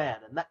Cyberman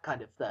and that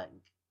kind of thing.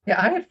 Yeah,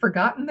 I had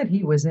forgotten that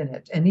he was in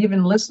it, and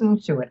even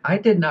listening to it, I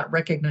did not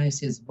recognize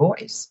his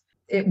voice.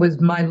 It was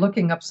my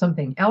looking up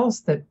something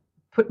else that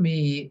put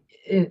me,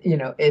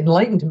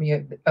 enlightened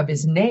me of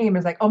his name.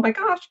 It's like, oh my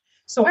gosh.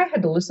 So I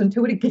had to listen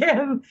to it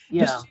again,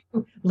 just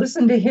to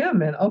listen to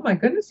him. And oh my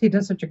goodness, he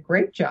does such a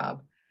great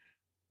job.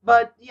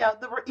 But yeah,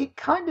 it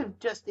kind of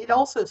it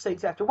also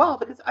sinks after a while,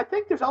 because I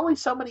think there's only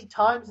so many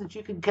times that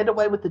you can get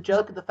away with the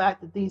joke of the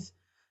fact that these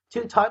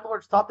two Time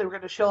Lords thought they were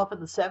going to show up in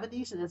the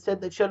 70s, and instead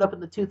they showed up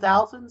in the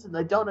 2000s, and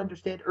they don't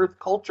understand Earth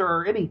culture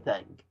or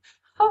anything.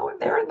 Oh,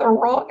 and they're in the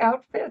wrong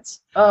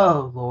outfits.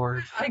 Oh,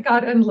 Lord. I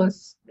got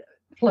endless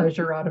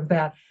pleasure out of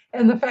that.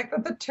 And the fact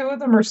that the two of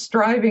them are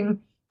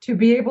striving to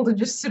be able to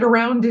just sit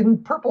around in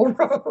purple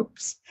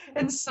robes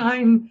and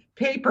sign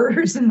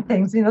papers and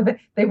things.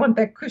 They want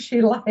that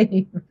cushy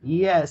life.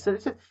 Yes.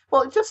 It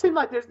just seemed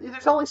like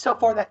there's only so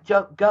far that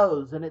joke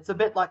goes, and it's a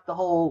bit like the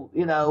whole,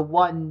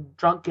 one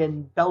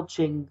drunken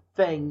belching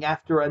thing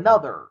after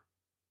another.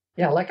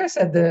 Yeah, like I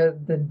said,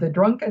 the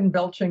drunken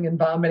belching and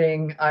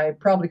vomiting, I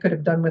probably could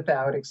have done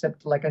without,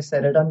 except, like I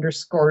said, it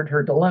underscored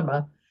her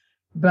dilemma.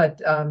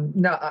 But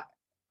no,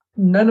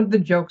 none of the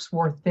jokes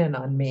wore thin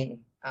on me.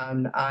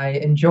 I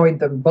enjoyed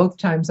them both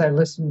times I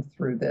listened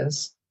through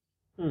this.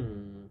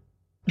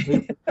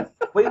 We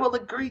will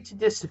agree to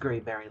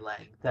disagree, Mary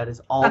Lang. That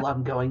is all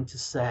I'm going to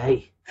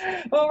say.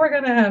 Well, we're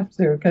going to have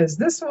to, because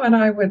this one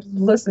I would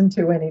listen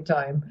to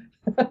anytime.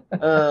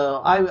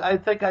 I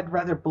think I'd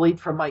rather bleed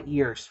from my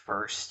ears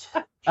first.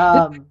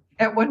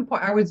 At one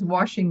point, I was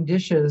washing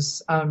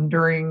dishes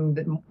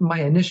during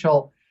my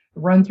initial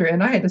run through,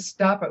 and I had to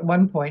stop at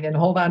one point and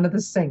hold on to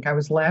the sink. I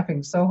was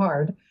laughing so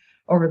hard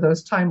over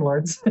those Time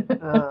Lords.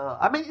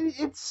 I mean,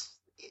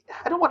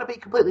 I don't want to be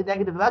completely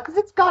negative about it, because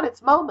it's got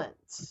its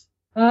moments.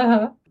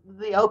 Uh-huh.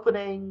 The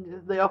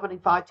opening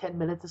 5-10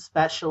 minutes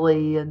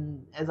especially,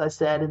 and as I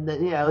said,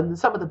 and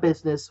some of the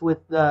business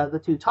with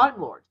the two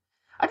Time Lords.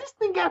 I just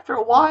think after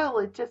a while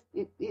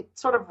it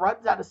sort of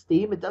runs out of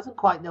steam. It doesn't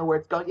quite know where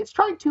it's going. It's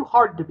trying too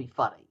hard to be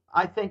funny.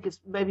 I think it's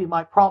maybe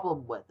my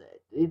problem with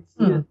it.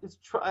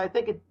 I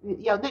think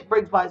Nick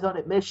Briggs, by his own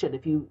admission,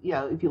 if you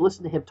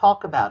listen to him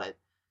talk about it,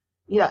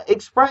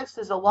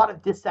 expresses a lot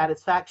of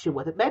dissatisfaction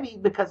with it. Maybe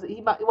because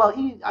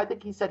I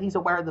think he said he's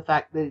aware of the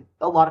fact that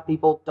a lot of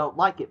people don't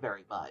like it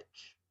very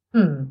much.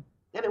 And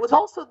it was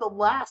also the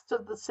last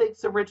of the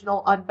 6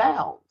 original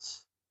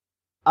Unbounds,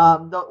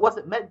 though it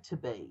wasn't meant to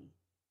be.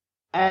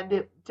 And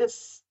it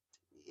just,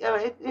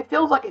 it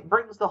feels like it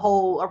brings the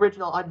whole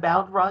original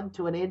Unbound run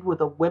to an end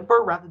with a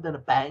whimper rather than a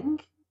bang.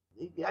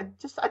 I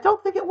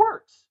don't think it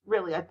works,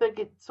 really. I think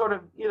it sort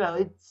of,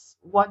 it's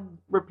one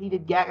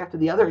repeated gag after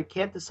the other. It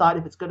can't decide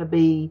if it's going to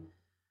be,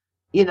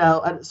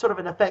 a sort of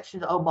an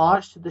affectionate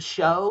homage to the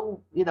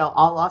show, a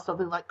la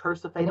something like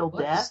Curse of Fatal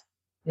Death.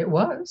 It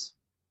was.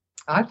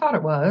 I thought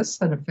it was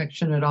an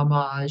affectionate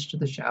homage to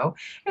the show.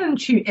 And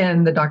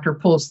the Doctor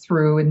pulls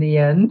through in the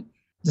end,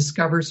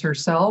 discovers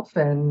herself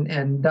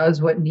and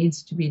does what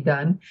needs to be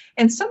done.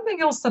 And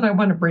something else that I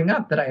want to bring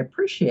up that I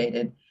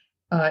appreciated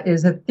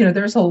is that,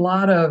 there's a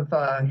lot of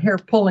hair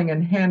pulling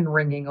and hand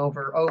wringing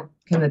over,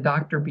 can the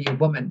Doctor be a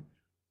woman?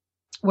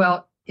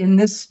 Well, in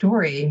this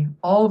story,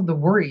 all of the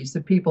worries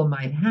that people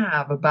might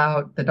have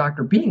about the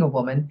Doctor being a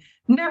woman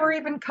never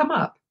even come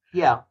up.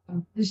 Yeah.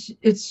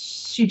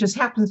 She just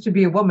happens to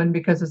be a woman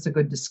because it's a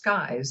good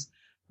disguise,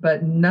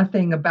 but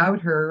nothing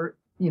about her,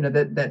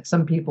 that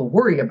some people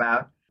worry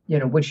about.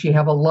 Would she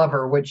have a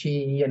lover? Would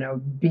she,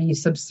 be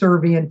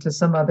subservient to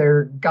some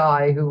other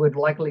guy who would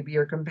likely be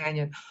her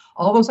companion?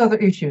 All those other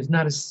issues,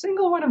 not a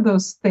single one of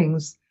those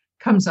things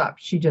comes up.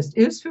 She just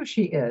is who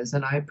she is,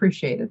 and I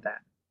appreciated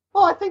that.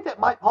 Well, I think that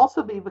might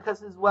also be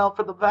because, as well,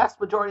 for the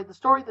vast majority of the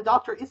story, the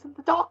Doctor isn't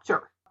the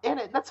Doctor in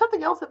it. That's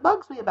something else that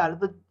bugs me about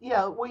it.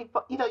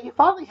 You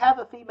finally have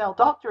a female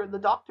Doctor, and the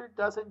Doctor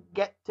doesn't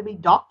get to be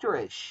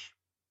doctorish.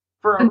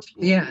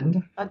 Until the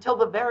end. Until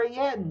the very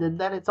end, and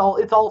then it's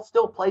all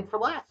still played for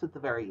laughs at the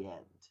very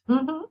end.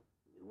 Mm-hmm.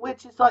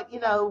 Which is like,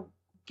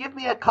 give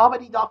me a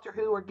comedy Doctor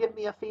Who, or give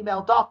me a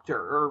female Doctor,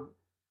 or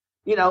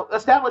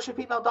establish a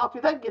female Doctor,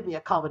 then give me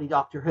a comedy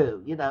Doctor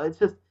Who. It's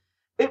just,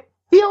 it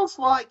feels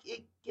like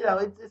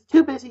it's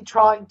too busy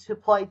trying to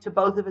play to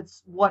both of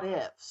its what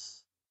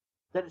ifs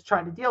that it's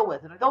trying to deal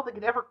with, and I don't think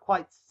it ever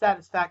quite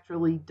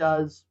satisfactorily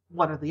does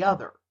one or the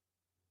other.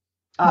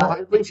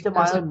 At least in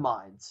my own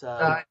mind. So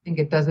I think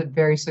it does it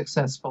very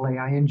successfully.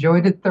 I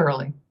enjoyed it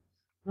thoroughly.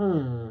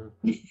 And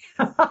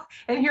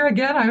here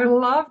again, I would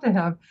love to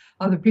have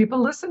other people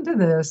listen to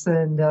this.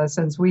 And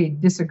since we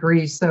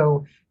disagree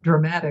so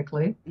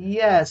dramatically.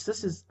 Yes,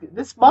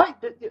 this might.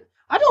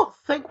 I don't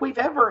think we've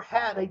ever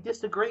had a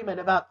disagreement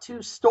about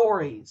two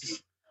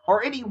stories,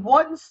 or any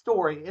one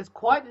story is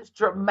quite as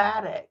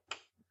dramatic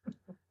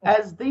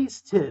as these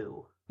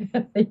two.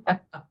 Yeah.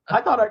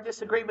 I thought our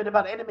disagreement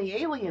about enemy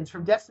aliens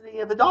from Destiny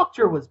of the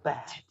Doctor was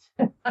bad.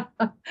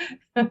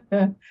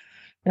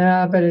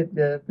 Yeah, but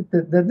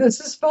this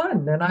is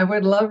fun, and I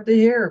would love to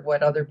hear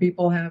what other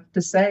people have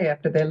to say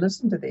after they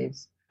listen to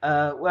these.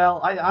 Well,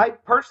 I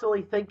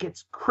personally think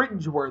it's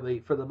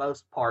cringeworthy for the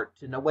most part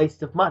and a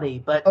waste of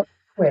money, but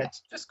quit.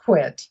 Just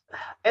quit.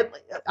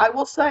 I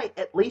will say,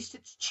 at least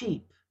it's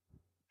cheap.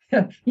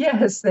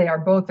 Yes, they are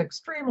both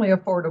extremely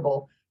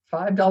affordable.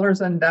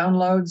 $5 on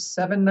downloads,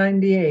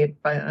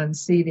 $7.98 on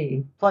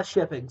CD. Plus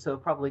shipping, so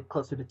probably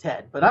closer to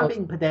 10. But I'm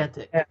being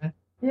pedantic.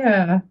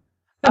 Yeah.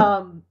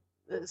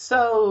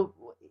 So,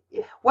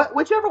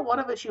 whichever one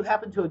of us you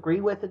happen to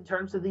agree with in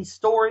terms of these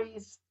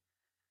stories,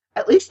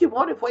 at least you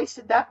won't have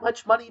wasted that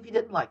much money if you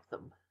didn't like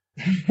them.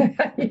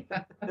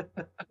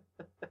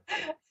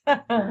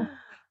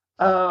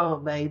 Oh,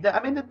 man. I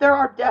mean, there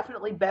are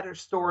definitely better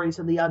stories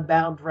in the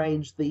Unbound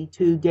range. The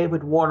two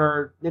David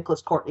Warner,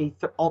 Nicholas Courtney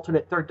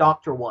alternate Third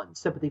Doctor ones,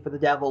 Sympathy for the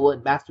Devil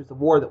and Masters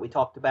of War, that we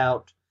talked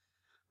about,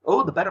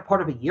 the better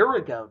part of a year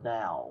ago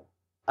now,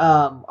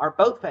 are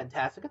both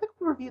fantastic. I think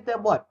we reviewed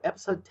them,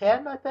 episode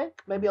 10, I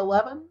think? Maybe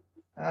 11?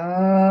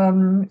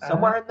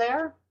 Somewhere in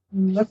there?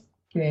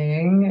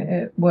 Looking,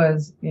 it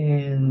was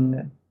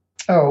in,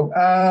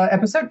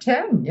 episode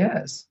 10,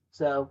 yes.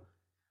 So,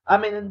 I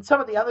mean, and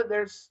some of the other,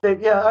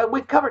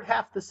 we've covered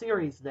half the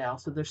series now,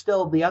 so there's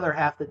still the other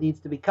half that needs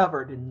to be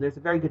covered, and there's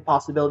a very good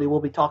possibility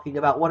we'll be talking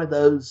about one of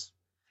those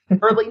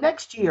early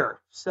next year.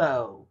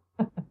 So,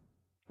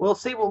 we'll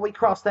see when we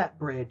cross that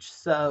bridge.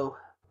 So,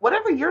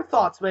 whatever your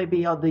thoughts may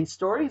be on these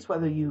stories,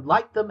 whether you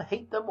like them,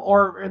 hate them,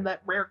 or are in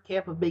that rare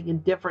camp of being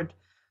indifferent,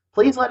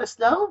 please let us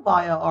know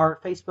via our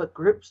Facebook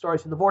group,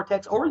 Stories from the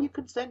Vortex, or you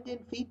can send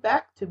in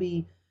feedback to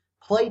be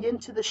played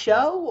into the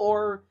show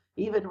or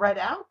even read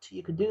out.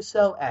 You can do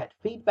so at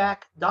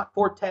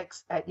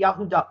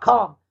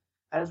feedback.vortex@yahoo.com.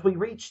 As we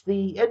reach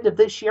the end of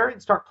this year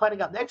and start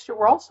planning out next year,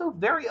 we're also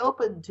very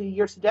open to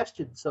your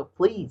suggestions, so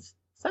please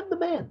send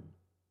them in.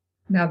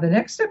 Now, the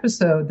next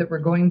episode that we're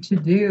going to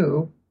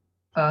do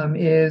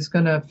is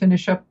going to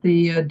finish up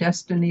the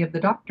Destiny of the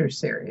Doctor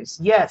series.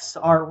 Yes,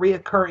 our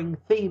reoccurring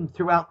theme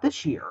throughout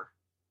this year.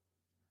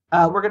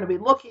 We're going to be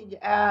looking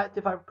at,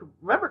 if I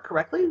remember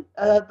correctly,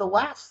 the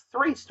last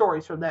 3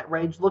 stories from that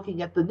range,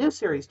 looking at the new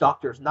series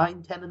Doctors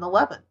 9, 10, and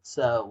 11.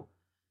 So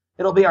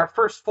it'll be our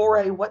first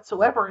foray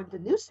whatsoever into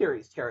new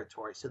series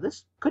territory. So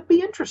this could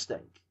be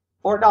interesting.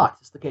 Or not,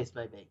 as the case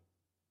may be.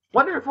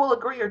 Wonder if we'll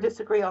agree or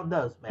disagree on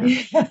those, man.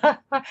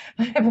 I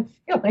have a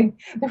feeling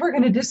that we're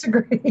going to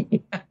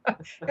disagree.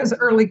 Because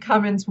early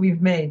comments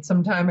we've made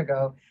some time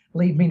ago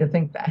lead me to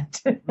think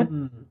that.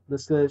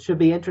 This should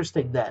be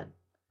interesting then.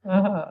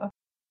 Uh-huh.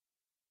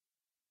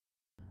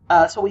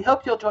 So we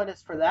hope you'll join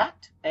us for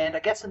that. And I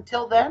guess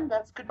until then,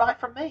 that's goodbye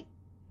from me.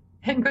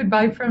 And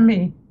goodbye from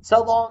me.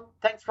 So long.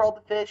 Thanks for all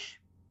the fish.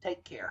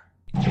 Take care.